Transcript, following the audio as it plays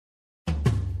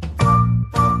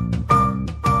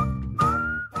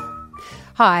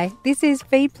Hi, this is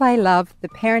Feed, Play, Love, the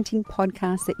parenting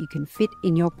podcast that you can fit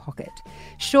in your pocket.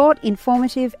 Short,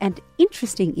 informative and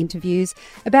interesting interviews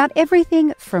about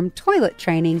everything from toilet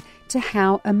training to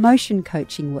how emotion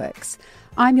coaching works.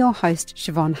 I'm your host,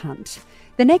 Siobhan Hunt.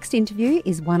 The next interview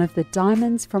is one of the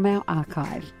diamonds from our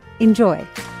archive. Enjoy.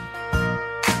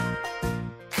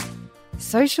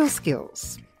 Social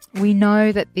skills. We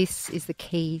know that this is the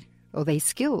key, or these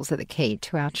skills are the key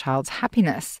to our child's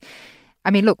happiness. I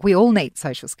mean, look, we all need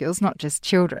social skills, not just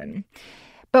children.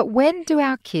 But when do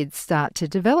our kids start to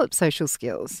develop social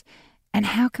skills? And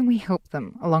how can we help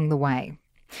them along the way?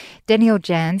 Danielle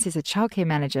Jans is a childcare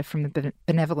manager from the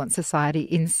Benevolent Society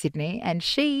in Sydney, and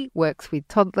she works with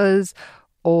toddlers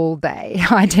all day.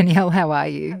 Hi, Danielle, how are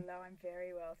you? Hello, I'm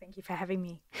very well. Thank you for having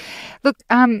me. Look,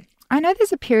 I know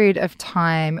there's a period of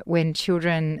time when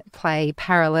children play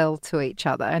parallel to each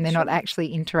other and they're not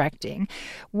actually interacting.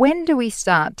 When do we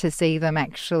start to see them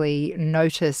actually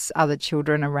notice other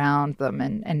children around them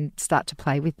and start to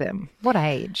play with them? What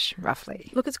age,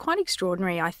 roughly? Look, it's quite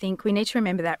extraordinary. I think we need to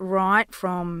remember that right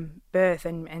from birth,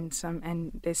 and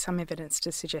there's some evidence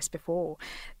to suggest before,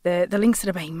 the links that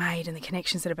are being made and the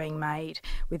connections that are being made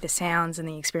with the sounds and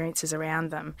the experiences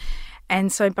around them. And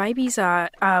so babies are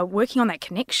working on that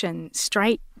connection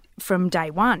straight from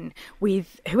day one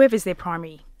with whoever's their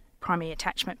primary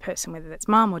attachment person, whether that's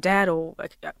mum or dad or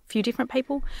a few different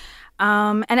people.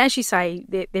 And as you say,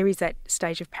 there is that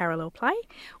stage of parallel play,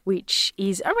 which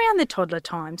is around the toddler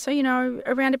time. So,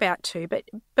 around about 2.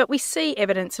 But we see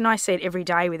evidence, and I see it every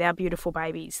day with our beautiful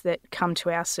babies that come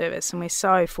to our service. And we're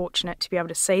so fortunate to be able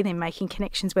to see them making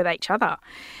connections with each other.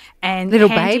 And little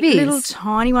babies. Little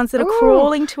tiny ones that are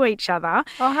crawling to each other.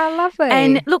 Oh, how lovely.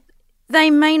 And look, they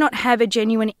may not have a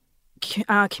genuine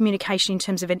communication in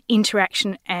terms of an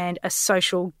interaction and a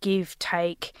social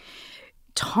give-take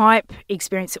type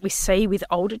experience that we see with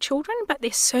older children, but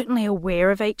they're certainly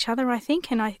aware of each other, I think.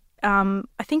 And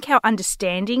I think our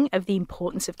understanding of the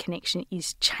importance of connection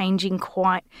is changing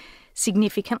quite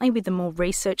significantly with the more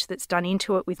research that's done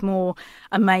into it, with more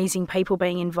amazing people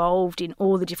being involved in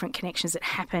all the different connections that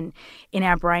happen in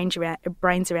our brains around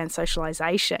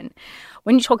socialisation.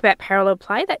 When you talk about parallel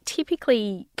play, that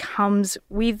typically comes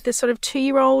with the sort of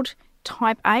 2-year-old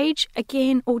type age.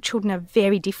 Again, all children are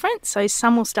very different, so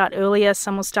some will start earlier,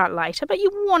 some will start later, but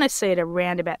you want to see it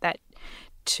around about that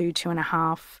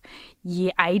 2.5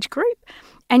 year age group.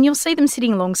 And you'll see them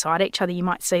sitting alongside each other. You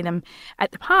might see them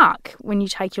at the park when you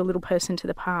take your little person to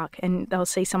the park, and they'll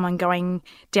see someone going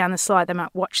down the slide. They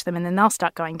might watch them and then they'll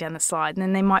start going down the slide. And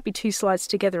then there might be 2 slides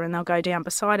together and they'll go down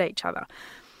beside each other.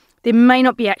 There may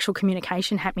not be actual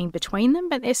communication happening between them,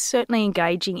 but they're certainly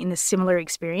engaging in the similar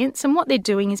experience. And what they're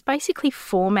doing is basically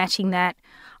formatting that,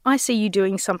 I see you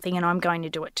doing something and I'm going to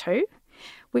do it too,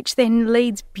 which then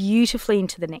leads beautifully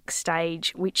into the next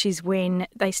stage, which is when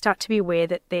they start to be aware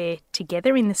that they're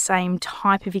together in the same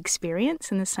type of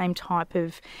experience and the same type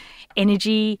of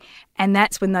energy. And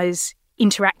that's when those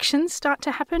interactions start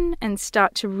to happen and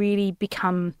start to really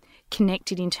become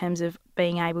connected in terms of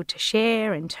being able to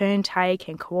share and turn take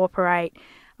and cooperate,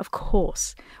 of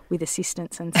course, with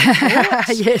assistance and support.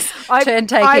 Yes, turn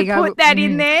taking. I put that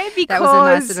in there because that was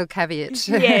a nice little caveat.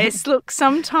 Yes, look,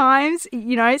 sometimes,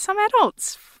 some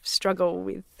adults struggle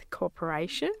with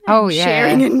cooperation and yeah.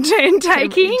 sharing and turn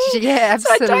taking. Yeah,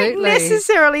 absolutely. So I don't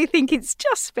necessarily think it's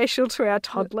just special to our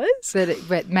toddlers.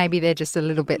 But maybe they're just a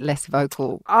little bit less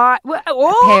vocal.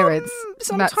 Parents.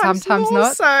 Sometimes more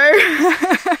not.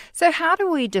 So. So how do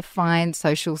we define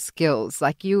social skills?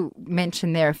 Like you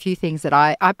mentioned, there are a few things that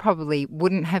I probably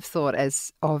wouldn't have thought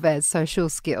as social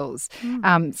skills.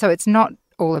 So it's not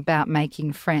all about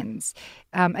making friends.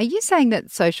 Are you saying that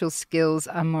social skills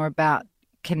are more about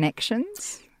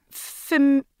connections?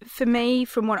 For me,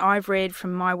 from what I've read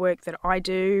from my work that I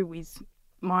do with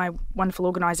my wonderful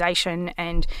organisation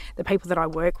and the people that I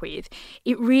work with,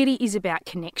 it really is about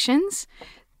connections.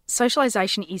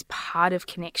 Socialisation is part of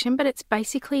connection, but it's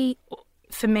basically,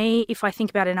 for me, if I think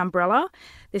about an umbrella,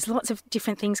 there's lots of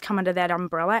different things come under that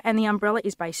umbrella, and the umbrella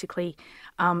is basically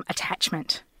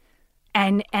attachment.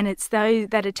 And it's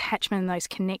that attachment and those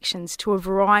connections to a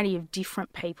variety of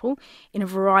different people in a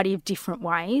variety of different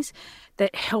ways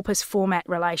that help us format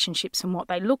relationships and what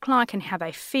they look like and how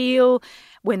they feel,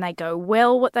 when they go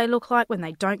well, what they look like, when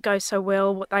they don't go so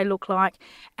well, what they look like,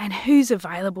 and who's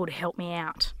available to help me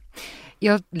out.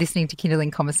 You're listening to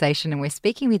Kindling Conversation, and we're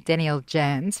speaking with Danielle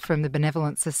Jans from the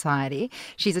Benevolent Society.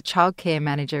 She's a childcare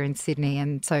manager in Sydney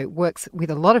and so works with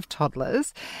a lot of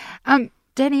toddlers.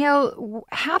 Danielle,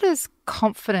 how does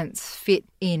confidence fit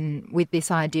in with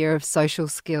this idea of social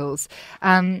skills?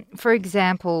 For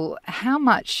example, how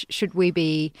much should we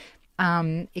be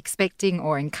expecting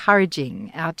or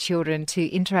encouraging our children to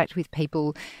interact with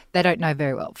people they don't know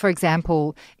very well. For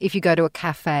example, if you go to a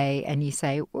cafe and you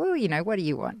say, well, what do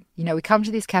you want? We come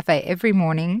to this cafe every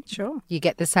morning. Sure. You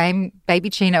get the same baby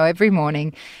chino every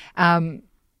morning.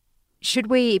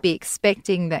 Should we be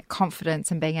expecting that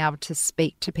confidence and being able to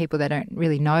speak to people they don't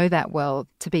really know that well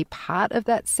to be part of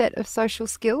that set of social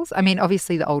skills? I mean,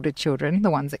 obviously the older children, the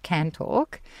ones that can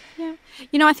talk. Yeah.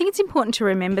 I think it's important to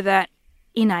remember that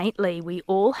innately we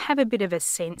all have a bit of a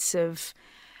sense of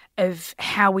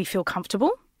how we feel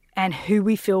comfortable and who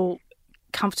we feel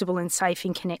comfortable and safe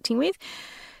in connecting with.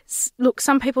 Look,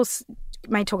 some people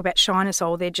may talk about shyness.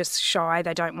 Oh, they're just shy.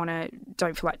 They don't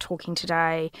feel like talking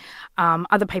today.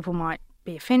 Other people might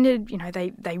be offended.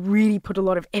 They really put a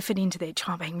lot of effort into their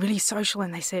child being really social,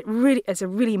 and they see it really as a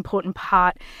really important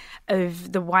part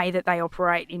of the way that they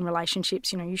operate in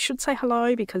relationships. You should say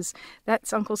hello because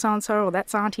that's Uncle so-and-so, or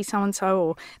that's Auntie so-and-so,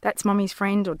 or that's Mummy's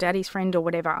friend or Daddy's friend or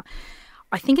whatever.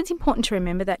 I think it's important to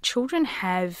remember that children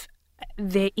have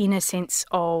their inner sense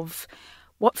of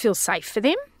what feels safe for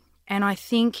them, and I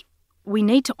think we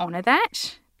need to honour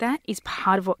that. That is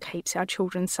part of what keeps our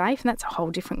children safe, and that's a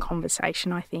whole different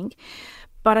conversation, I think.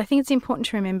 But I think it's important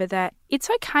to remember that it's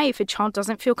okay if a child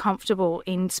doesn't feel comfortable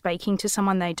in speaking to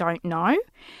someone they don't know,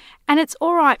 and it's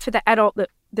all right for the adult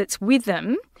that's with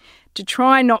them to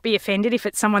try and not be offended if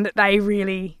it's someone that they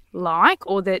really like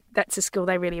or that's a skill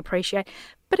they really appreciate.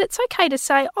 But it's okay to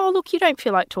say, oh, look, you don't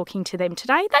feel like talking to them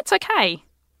today. That's okay.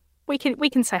 We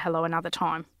can say hello another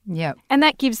time. Yeah. And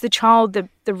that gives the child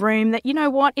the room that,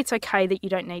 it's okay that you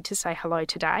don't need to say hello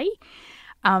today.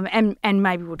 And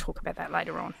maybe we'll talk about that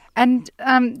later on. And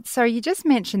so you just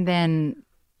mentioned then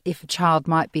if a child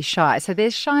might be shy. So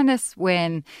there's shyness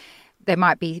when there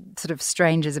might be sort of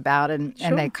strangers about and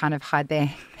they kind of hide their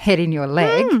head in your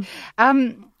leg.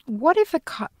 What if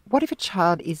a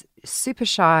child is super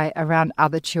shy around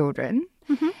other children?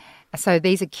 Mm-hmm. So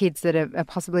these are kids that are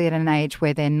possibly at an age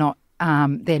where they're not,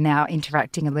 they're now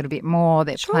interacting a little bit more,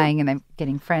 they're playing and they're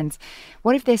getting friends.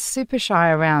 What if they're super shy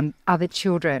around other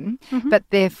children, but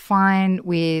they're fine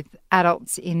with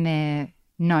adults in their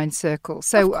known circle?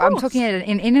 So I'm talking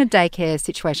in a daycare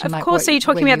situation. Of course, so you're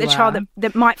talking about the child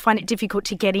that might find it difficult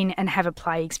to get in and have a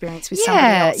play experience with somebody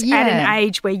else at an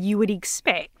age where you would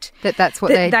expect that's what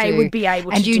they would be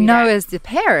able to do. And as the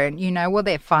parent, well,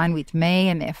 they're fine with me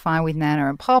and they're fine with Nana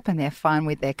and Pop and they're fine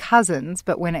with their cousins.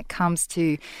 But when it comes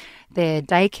to their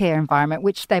daycare environment,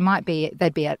 which they'd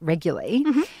be at regularly,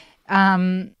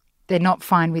 they're not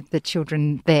fine with the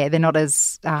children there. They're not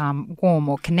as warm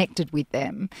or connected with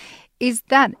them. Is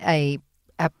that a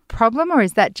problem, or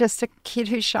is that just a kid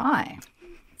who's shy?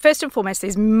 First and foremost,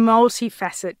 there's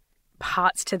multifaceted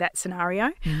parts to that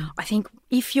scenario. I think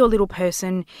if your little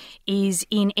person is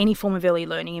in any form of early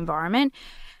learning environment,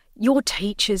 your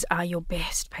teachers are your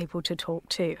best people to talk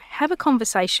to. Have a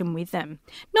conversation with them.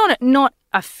 Not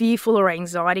a fearful or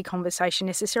anxiety conversation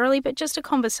necessarily, but just a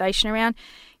conversation around,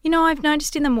 I've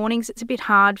noticed in the mornings it's a bit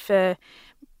hard for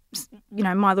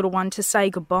my little one to say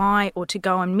goodbye or to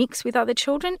go and mix with other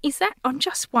children. I'm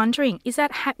just wondering, is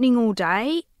that happening all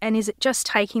day? And is it just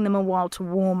taking them a while to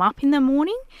warm up in the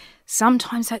morning?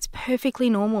 Sometimes that's perfectly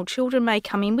normal. Children may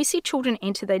come in. We see children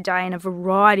enter their day in a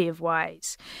variety of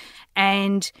ways.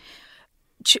 And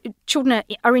children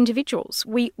are individuals.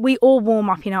 We all warm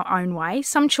up in our own way.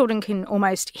 Some children can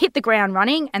almost hit the ground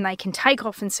running and they can take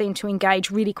off and seem to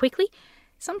engage really quickly.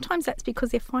 Sometimes that's because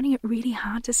they're finding it really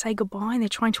hard to say goodbye and they're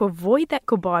trying to avoid that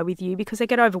goodbye with you because they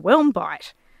get overwhelmed by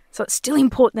it. So it's still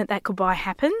important that goodbye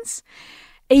happens,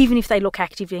 even if they look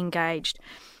actively engaged.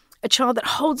 A child that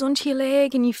holds onto your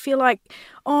leg and you feel like,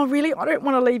 oh, really, I don't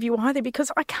want to leave you either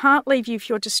because I can't leave you if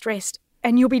you're distressed,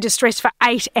 and you'll be distressed for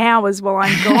 8 hours while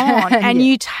I'm gone, and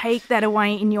you take that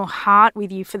away in your heart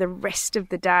with you for the rest of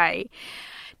the day.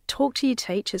 Talk to your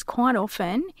teachers. Quite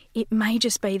often, it may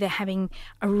just be they're having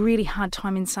a really hard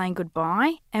time in saying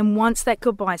goodbye. And once that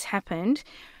goodbye's happened,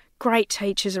 great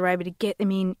teachers are able to get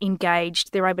them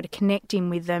engaged. They're able to connect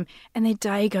in with them, and their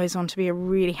day goes on to be a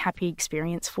really happy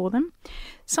experience for them.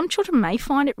 Some children may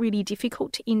find it really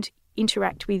difficult to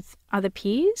interact with other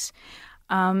peers,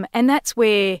 and that's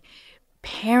where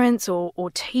parents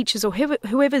or teachers or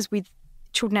whoever's with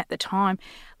children at the time,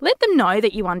 let them know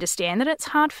that you understand that it's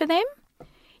hard for them.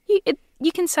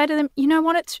 You can say to them, you know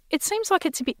what, it seems like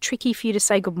it's a bit tricky for you to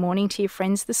say good morning to your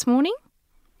friends this morning.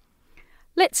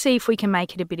 Let's see if we can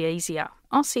make it a bit easier.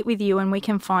 I'll sit with you and we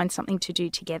can find something to do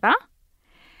together.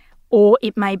 Or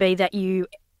it may be that you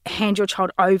hand your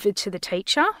child over to the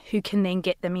teacher who can then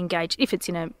get them engaged, if it's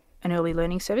in an early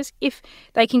learning service. If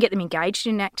they can get them engaged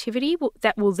in an activity,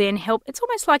 that will then help. It's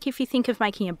almost like if you think of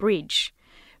making a bridge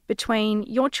between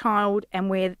your child and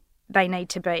where they need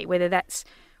to be, whether that's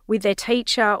with their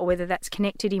teacher or whether that's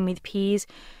connected in with peers.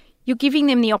 You're giving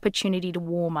them the opportunity to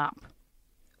warm up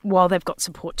while they've got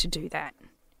support to do that.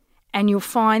 And you'll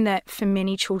find that for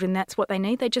many children, that's what they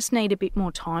need. They just need a bit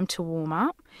more time to warm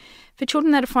up. For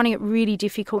children that are finding it really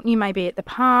difficult, you may be at the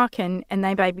park and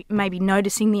they may be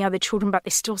noticing the other children, but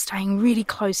they're still staying really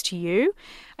close to you.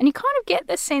 And you kind of get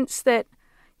the sense that,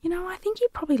 I think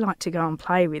you'd probably like to go and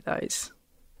play with those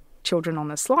children on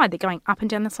the slide. They're going up and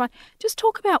down the slide. Just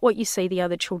talk about what you see the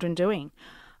other children doing.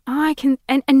 And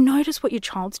notice what your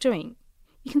child's doing.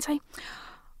 You can say,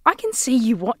 I can see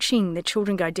you watching the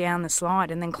children go down the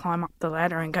slide and then climb up the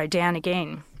ladder and go down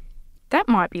again. That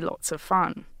might be lots of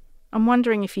fun. I'm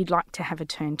wondering if you'd like to have a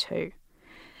turn too.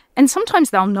 And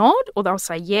sometimes they'll nod or they'll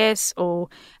say yes, and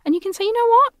you can say, you know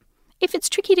what? If it's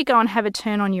tricky to go and have a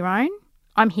turn on your own,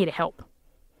 I'm here to help.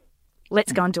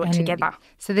 Let's go and do it together.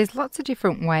 So there's lots of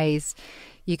different ways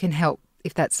you can help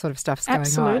if that sort of stuff's going on.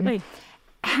 Absolutely.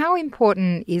 How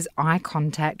important is eye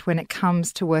contact when it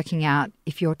comes to working out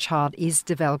if your child is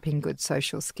developing good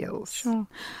social skills? Sure.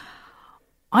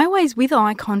 With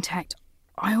eye contact,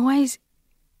 I always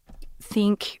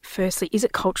think, firstly, is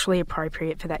it culturally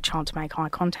appropriate for that child to make eye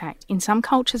contact? In some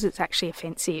cultures, it's actually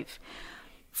offensive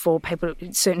for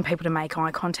certain people to make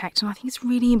eye contact. And I think it's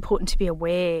really important to be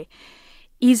aware.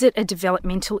 Is it a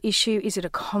developmental issue? Is it a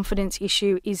confidence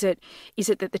issue? Is it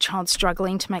that the child's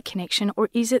struggling to make connection? Or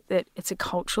is it that it's a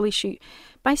cultural issue?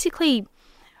 Basically,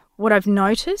 what I've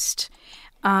noticed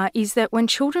is that when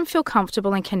children feel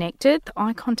comfortable and connected, the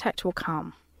eye contact will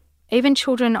come. Even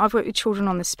children, I've worked with children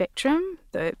on the spectrum,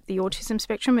 the autism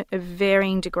spectrum, of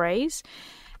varying degrees.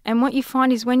 And what you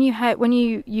find is when you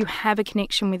have a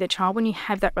connection with a child, when you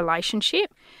have that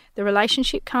relationship, the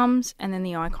relationship comes and then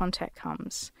the eye contact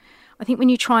comes. I think when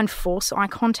you try and force eye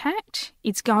contact,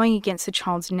 it's going against the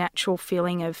child's natural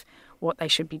feeling of what they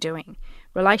should be doing.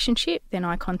 Relationship, then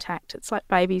eye contact. It's like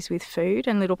babies with food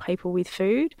and little people with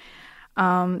food.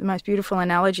 The most beautiful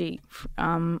analogy,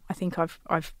 I think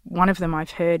one of them I've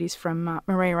heard is from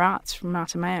Maria Arts from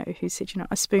Martha Mayo, who said,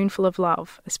 a spoonful of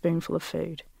love, a spoonful of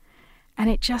food. And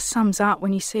it just sums up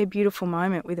when you see a beautiful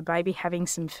moment with a baby having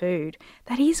some food,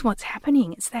 that is what's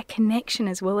happening. It's that connection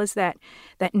as well as that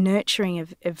nurturing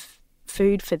of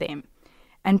food for them,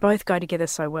 and both go together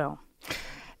so well.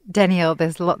 Danielle,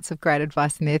 there's lots of great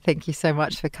advice in there. Thank you so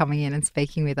much for coming in and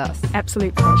speaking with us.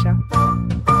 Absolute pleasure.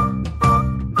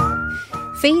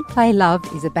 Feed, Play, Love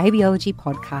is a babyology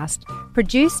podcast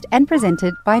produced and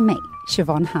presented by me,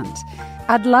 Siobhan Hunt.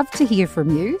 I'd love to hear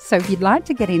from you, so if you'd like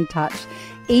to get in touch,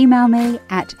 email me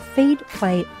at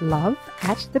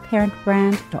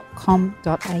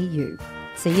feedplaylove@theparentbrand.com.au.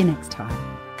 See you next time.